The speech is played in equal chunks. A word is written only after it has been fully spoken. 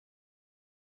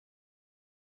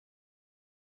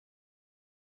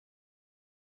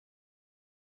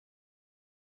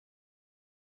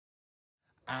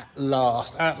At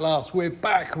last, we're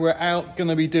back. We're out, going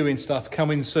to be doing stuff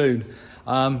coming soon.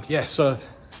 So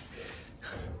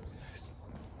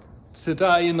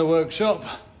today in the workshop,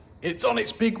 it's on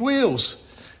its big wheels.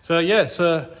 So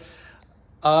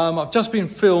I've just been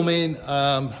filming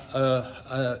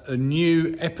a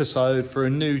new episode for a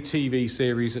new TV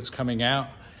series that's coming out.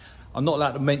 I'm not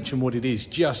allowed to mention what it is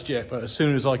just yet, but as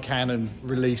soon as I can and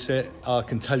release it, I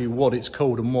can tell you what it's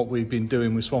called and what we've been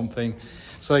doing with Swamp Thing.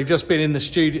 So they've just been in the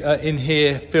studio, in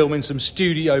here, filming some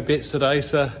studio bits today.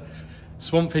 So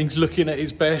Swamp Thing's looking at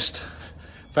its best.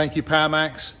 Thank you,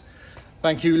 Powermax.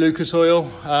 Thank you, Lucas Oil.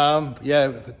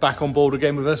 Back on board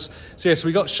again with us. So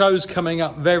we got shows coming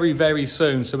up very, very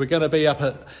soon. So we're going to be up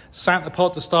at Santa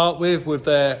Pod to start with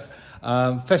their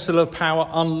Festival of Power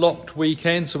Unlocked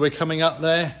weekend. So we're coming up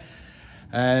there.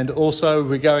 And also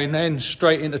we're going then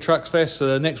straight into Trucks Fest. So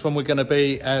the next one we're going to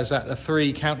be is at the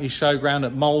 3 County Showground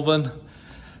at Malvern.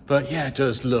 But yeah,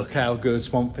 just look how good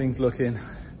Swamp Thing's looking.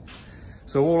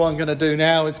 So all I'm going to do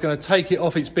now is going to take it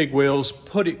off its big wheels,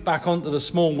 put it back onto the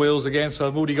small wheels again. So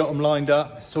I've already got them lined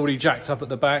up. It's already jacked up at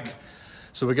the back.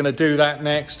 So we're going to do that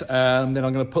next. Then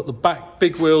I'm going to put the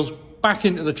big wheels back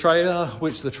into the trailer,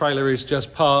 which the trailer is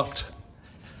just parked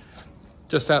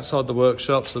just outside the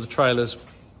workshop. So the trailer's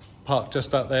parked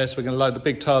just up there. So we're going to load the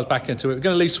big tyres back into it. We're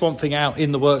going to leave Swamp Thing out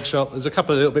in the workshop. There's a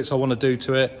couple of little bits I want to do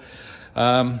to it.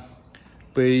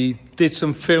 We did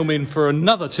some filming for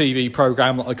another TV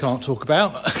programme that I can't talk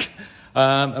about.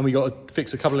 And we got to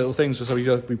fix a couple of little things. So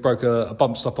we broke a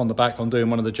bump stop on the back on doing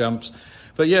one of the jumps.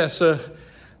 But yeah, so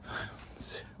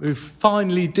we're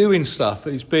finally doing stuff.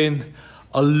 It's been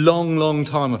a long, long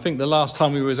time. I think the last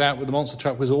time we was out with the monster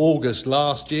truck was August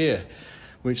last year,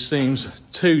 which seems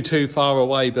too far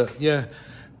away. But yeah,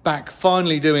 back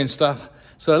finally doing stuff.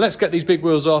 So let's get these big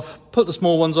wheels off, put the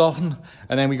small ones on,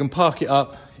 and then we can park it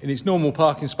up in its normal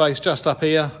parking space just up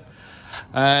here,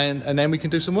 and then we can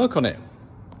do some work on it.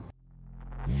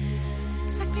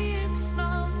 Take me in the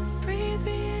smoke, breathe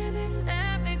me in and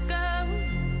let me go.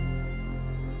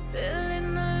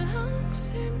 Filling the lungs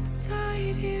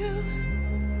inside you,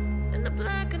 and the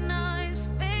blackened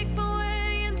eyes make my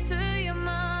way into your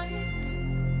mind.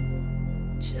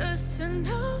 Just to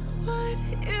know what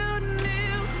you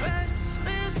knew,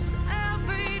 restless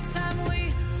every time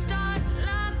we start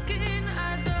locking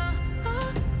eyes.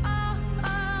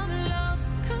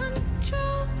 Lost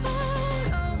control.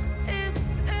 Oh, it's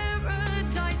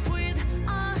paradise with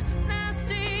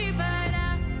honesty, but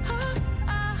I'm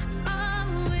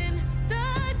in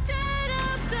the dead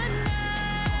of the night.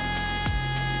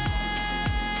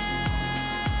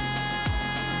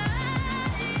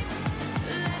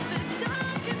 Let the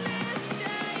darkness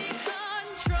take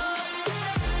control.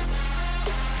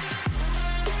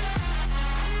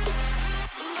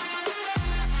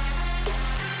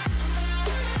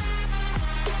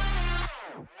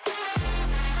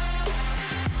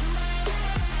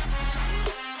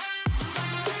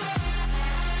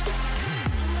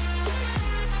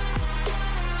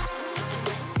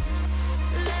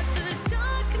 Let the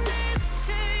darkness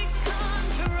take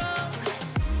control.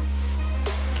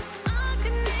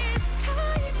 Darkness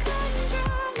take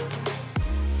control.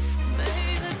 May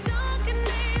the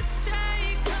darkness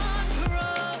take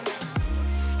control.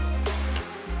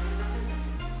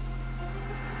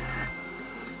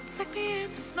 Take me in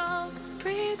the smoke,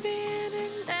 breathe me in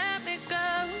and let me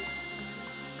go.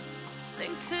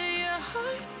 Sink to your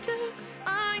heart to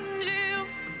find you.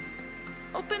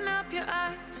 Open up your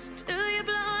eyes till you're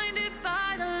blinded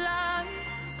by the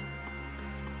lies,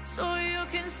 so you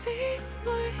can see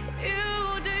what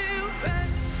you do.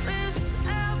 Restless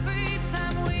every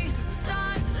time we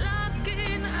start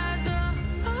locking eyes.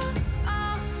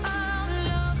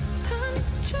 Lost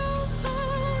control.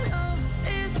 Oh,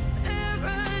 it's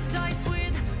paradise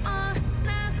with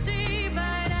honesty,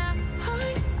 but I'm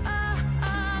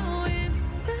in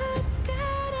the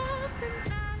dead of the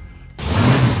night.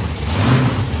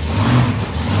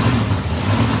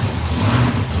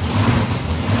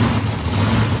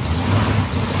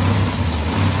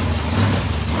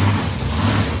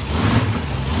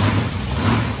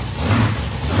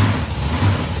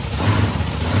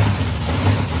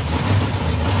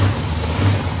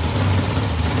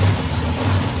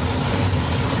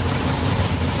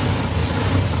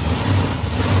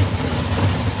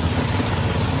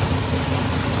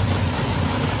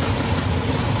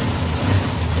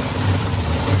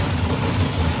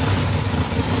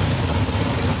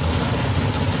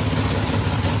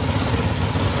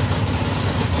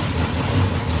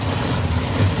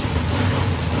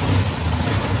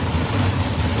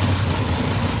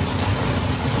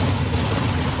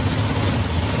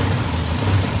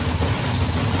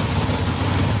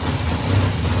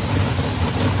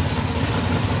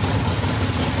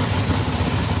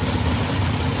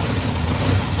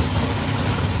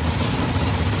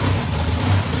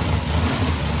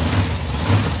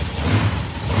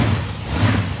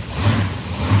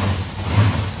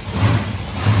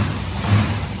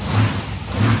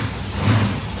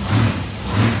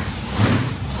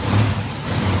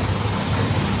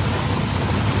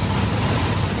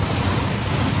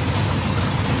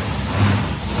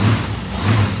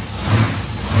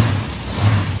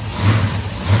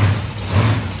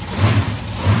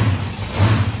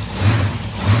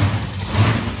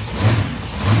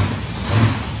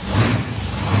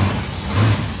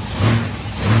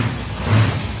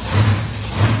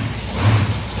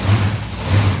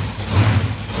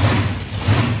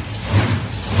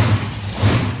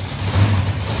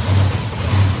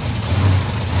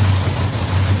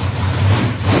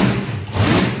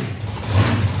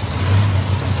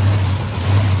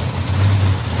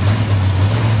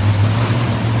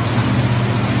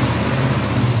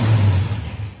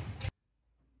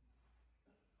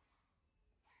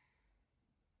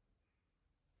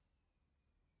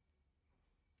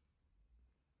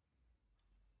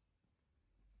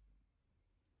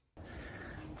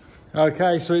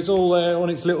 Okay, so it's all there on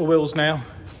its little wheels now,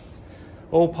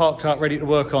 all parked up, ready to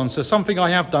work on. So something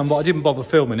I have done, but I didn't bother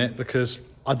filming it because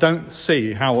I don't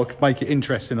see how I could make it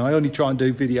interesting. I only try and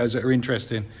do videos that are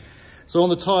interesting. So on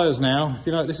the tyres now, if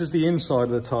you know, this is the inside of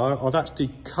the tyre. I've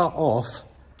actually cut off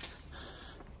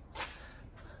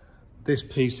this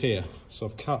piece here. So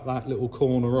I've cut that little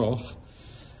corner off.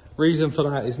 Reason for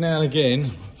that is now and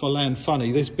again, if I land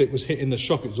funny, this bit was hitting the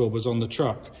shock absorbers on the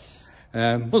truck.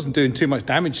 Wasn't doing too much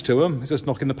damage to them, it's just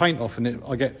knocking the paint off, and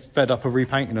I get fed up of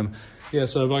repainting them. Yeah,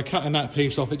 so by cutting that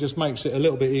piece off, it just makes it a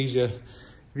little bit easier.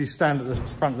 If you stand at the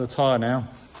front of the tyre now,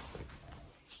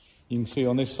 you can see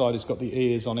on this side it's got the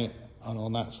ears on it, and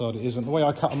on that side it isn't. The way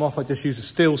I cut them off, I just use a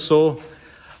steel saw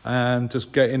and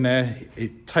just get in there.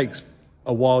 It takes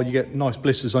a while, you get nice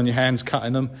blisters on your hands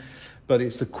cutting them, but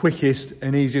it's the quickest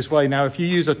and easiest way. Now, if you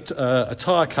use a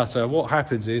tyre cutter, what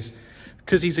happens is,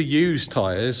 because these are used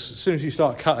tyres, as soon as you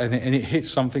start cutting it and it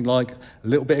hits something like a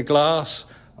little bit of glass,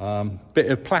 bit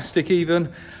of plastic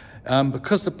even,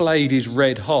 because the blade is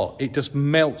red hot, it just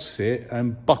melts it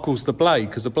and buckles the blade,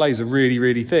 because the blades are really,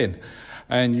 really thin.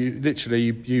 And you literally,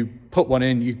 you put one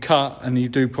in, you cut, and you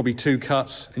do probably 2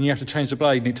 cuts, and you have to change the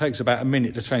blade, and it takes about a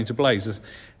minute to change the blades.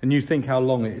 And you think how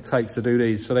long it takes to do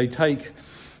these. So they take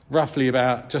roughly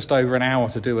about just over an hour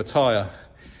to do a tyre.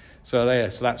 So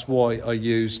that's why I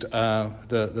used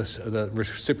the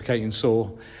reciprocating saw,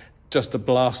 just to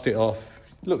blast it off.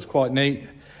 Looks quite neat.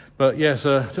 But yeah,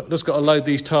 so just got to load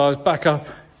these tyres back up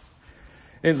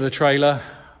into the trailer.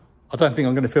 I don't think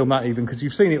I'm going to film that even, because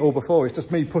you've seen it all before. It's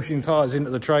just me pushing tyres into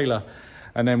the trailer,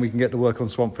 and then we can get to work on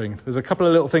Swamp Thing. There's a couple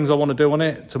of little things I want to do on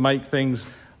it to make things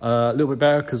a little bit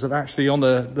better, because I've actually, on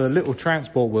the little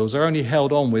transport wheels, they're only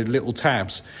held on with little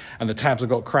tabs, and the tabs have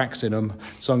got cracks in them.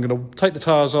 So I'm going to take the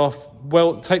tyres off,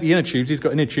 take the inner tubes. He's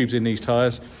got inner tubes in these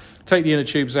tyres. Take the inner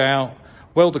tubes out,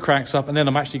 weld the cracks up, and then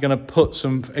I'm actually going to put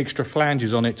some extra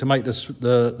flanges on it to make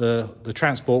the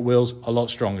transport wheels a lot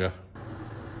stronger.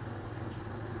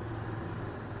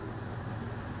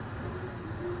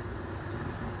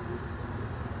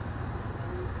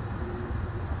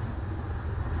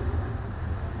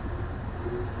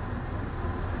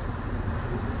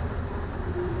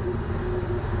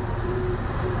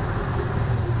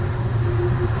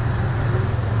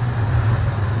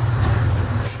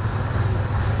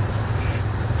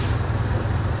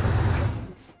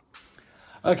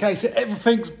 Okay, so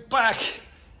everything's back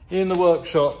in the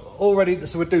workshop, all ready,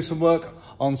 so we'll do some work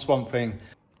on Swamp Thing.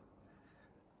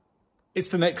 It's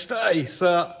the next day,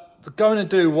 so we're going to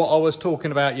do what I was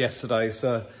talking about yesterday.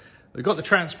 So we've got the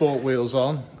transport wheels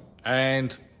on,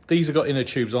 and these have got inner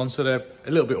tubes on, so they're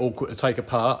a little bit awkward to take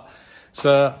apart.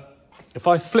 So if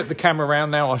I flip the camera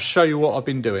around now, I'll show you what I've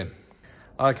been doing.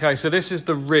 Okay, so this is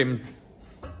the rim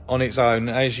on its own,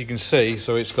 as you can see.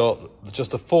 So it's got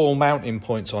just the 4 mounting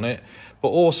points on it, but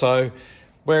also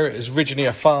where it is originally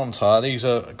a farm tyre, these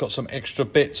are got some extra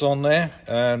bits on there,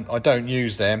 and I don't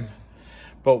use them.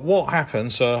 But what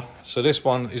happens, so this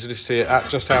one is just here,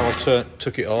 just how I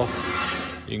took it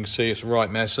off. You can see it's a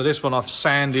right mess. So this one I've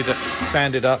sanded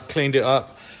up, cleaned it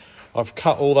up. I've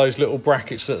cut all those little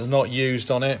brackets that are not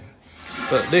used on it.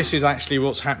 But this is actually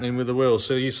what's happening with the wheels.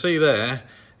 So you see there,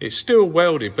 it's still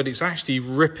welded, but it's actually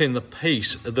ripping the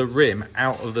piece of the rim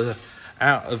out of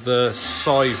the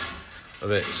side of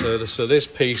it. So this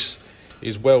piece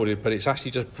is welded, but it's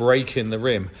actually just breaking the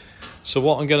rim. So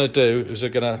what I'm going to do is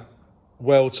I'm going to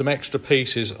weld some extra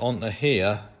pieces onto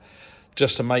here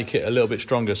just to make it a little bit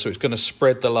stronger. So it's going to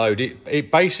spread the load.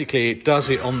 It basically does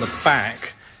it on the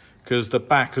back, because the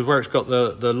back, where it's got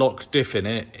the locked diff in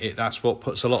it, that's what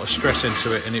puts a lot of stress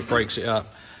into it, and it breaks it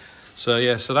up. So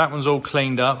yeah, so that one's all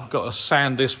cleaned up. I've got to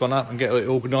sand this one up and get it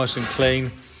all nice and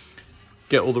clean.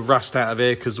 Get all the rust out of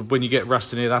here, because when you get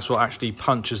rust in here, that's what actually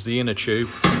punches the inner tube.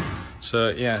 So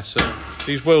yeah, so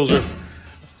these wheels are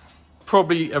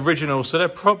probably original. So they're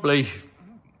probably,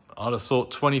 I'd have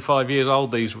thought, 25 years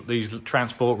old. These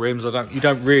transport rims. You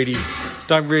don't really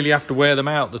have to wear them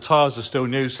out. The tyres are still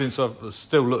new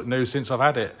still look new since I've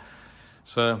had it.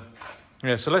 So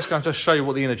yeah, so let's go and just show you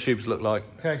what the inner tubes look like.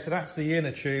 Okay, so that's the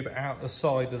inner tube out the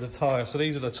side of the tyre. So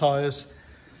these are the tyres.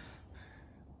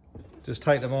 Just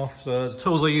take them off. So the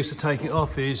tools I use to take it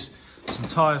off is some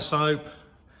tyre soap,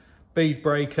 bead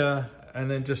breaker, and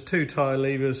then just 2 tyre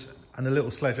levers and a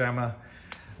little sledgehammer.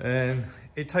 And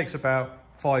it takes about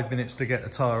 5 minutes to get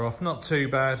the tyre off. Not too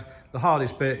bad. The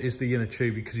hardest bit is the inner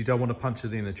tube, because you don't want to puncture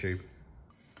the inner tube.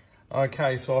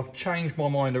 Okay, so I've changed my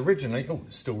mind originally. Oh,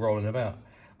 it's still rolling about.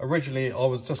 Originally, I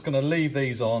was just going to leave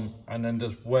these on and then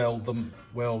just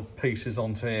weld pieces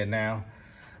onto here. Now,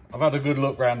 I've had a good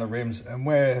look around the rims, and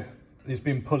where has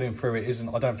been pulling through it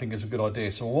I don't think it's a good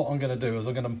idea. So what I'm going to do is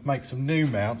I'm going to make some new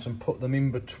mounts and put them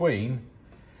in between.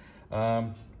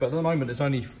 But at the moment there's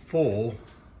only 4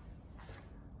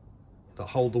 that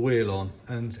hold the wheel on.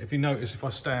 And if you notice, if I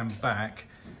stand back,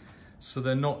 so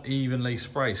they're not evenly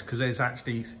spaced because there's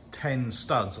actually 10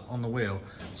 studs on the wheel.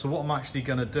 So what I'm actually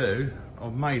going to do,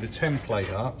 I've made a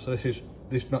template up. So this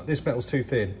metal's too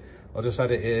thin. I just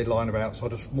had it here lying about, so I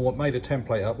just made a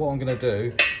template up. What I'm going to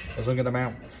do is I'm going to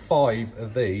mount 5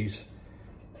 of these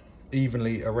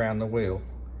evenly around the wheel,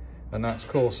 and that's, of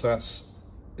course, it's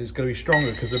going to be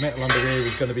stronger because the metal under here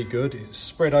is going to be good. It's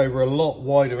spread over a lot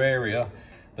wider area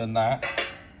than that.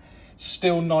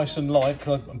 Still nice and light.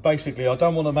 Basically, I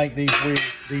don't want to make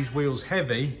these wheels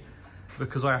heavy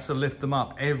because I have to lift them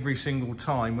up every single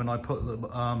time when I put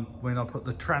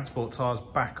the transport tires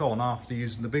back on after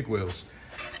using the big wheels.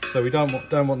 So we don't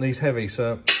want these heavy.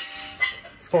 So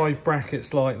 5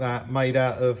 brackets like that, made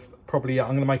out of probably, I'm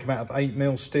going to make them out of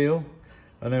 8mm steel,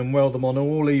 and then weld them on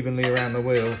all evenly around the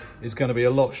wheel, is going to be a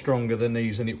lot stronger than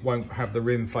these, and it won't have the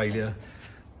rim failure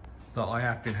that I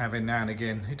have been having now and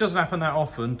again. It doesn't happen that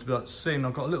often, but seeing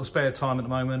I've got a little spare time at the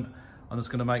moment, I'm just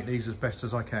going to make these as best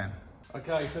as I can.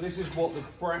 Okay, so this is what the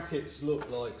brackets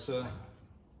look like. So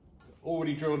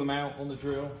already drilled them out on the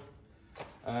drill.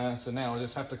 So now I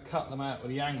just have to cut them out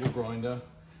with the angle grinder,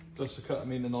 just to cut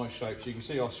them in a nice shape. So you can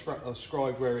see I've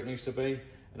scribed where it needs to be,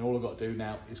 and all I've got to do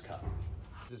now is cut.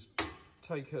 Just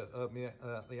take the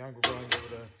angle grinder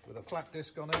with a flat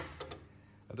disc on it,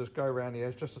 and just go around the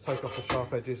edge just to take off the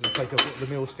sharp edges and take the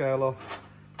mill scale off,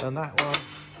 and that one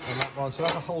and that one. So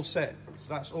that's a whole set.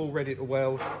 So that's all ready to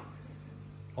weld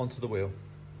onto the wheel.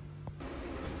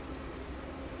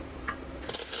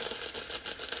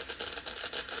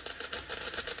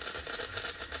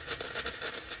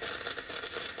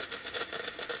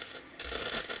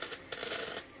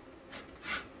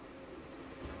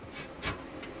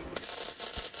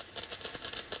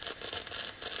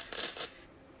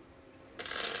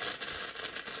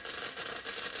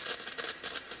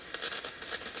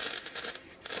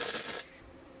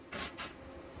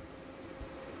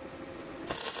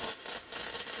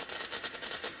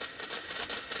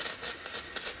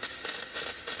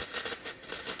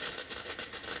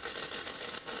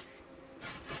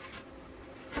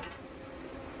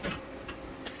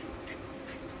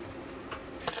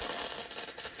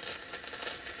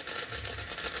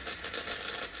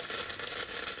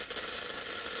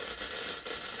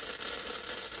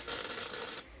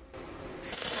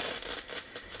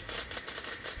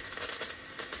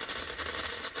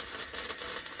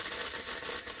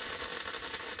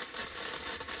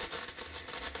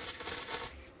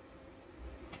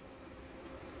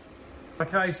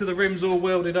 Okay, so the rim's all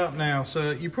welded up now. So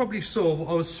you probably saw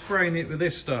I was spraying it with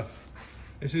this stuff.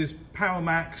 This is Power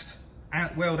Maxed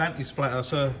Weld Anti-Splatter.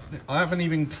 So I haven't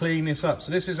even cleaned this up.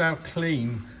 So this is how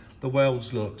clean the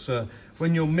welds look. So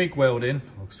when you're MIG welding,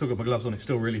 I've still got my gloves on, it's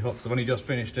still really hot because I've only just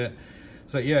finished it.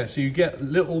 So yeah, so you get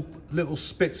little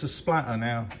spits of splatter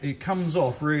now. It comes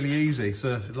off really easy.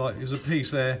 So like there's a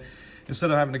piece there.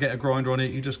 Instead of having to get a grinder on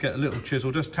it, you just get a little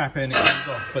chisel, just tap in, it comes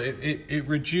off. But it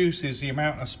reduces the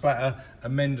amount of splatter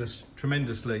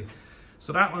tremendously.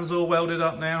 So that one's all welded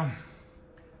up now.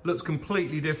 Looks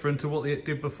completely different to what it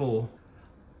did before.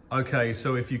 Okay,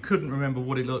 so if you couldn't remember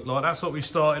what it looked like, that's what we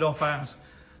started off as.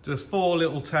 Just 4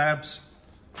 little tabs,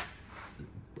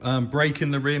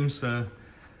 breaking the rims. And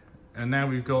now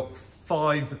we've got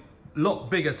 5 lot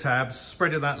bigger tabs,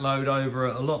 spreading that load over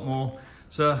a lot more.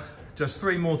 So just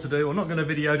 3 more to do. I'm not going to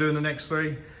video doing the next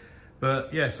 3,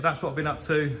 but yeah, so that's what I've been up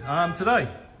to today.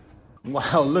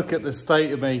 Wow, look at the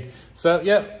state of me. So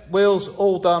yeah, wheels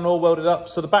all done, all welded up.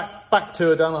 So the back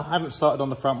 2 are done. I haven't started on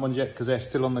the front ones yet because they're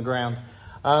still on the ground.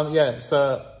 Yeah,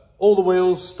 so all the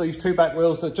wheels, these 2 back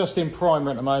wheels, they're just in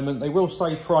primer at the moment. They will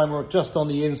stay primer just on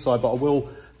the inside, but I will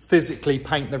physically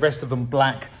paint the rest of them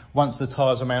black once the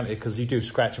tyres are mounted, because you do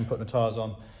scratch and put the tyres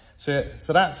on. So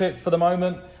that's it for the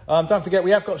moment. Don't forget,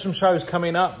 we have got some shows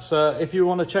coming up. So if you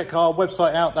want to check our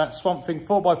website out, that's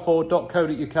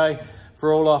swampthing4x4.co.uk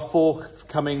for all our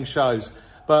forthcoming shows.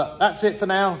 But that's it for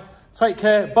now. Take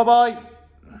care. Bye-bye.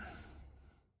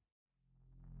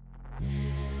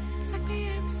 Suck me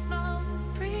in small,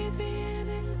 breathe me in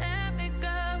and let me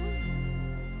go.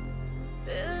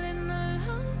 Filling the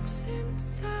lungs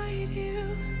inside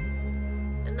you,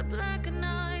 and the blackened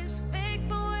eyes make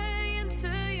my way into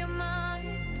your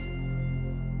mind.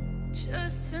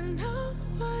 Just to know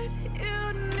what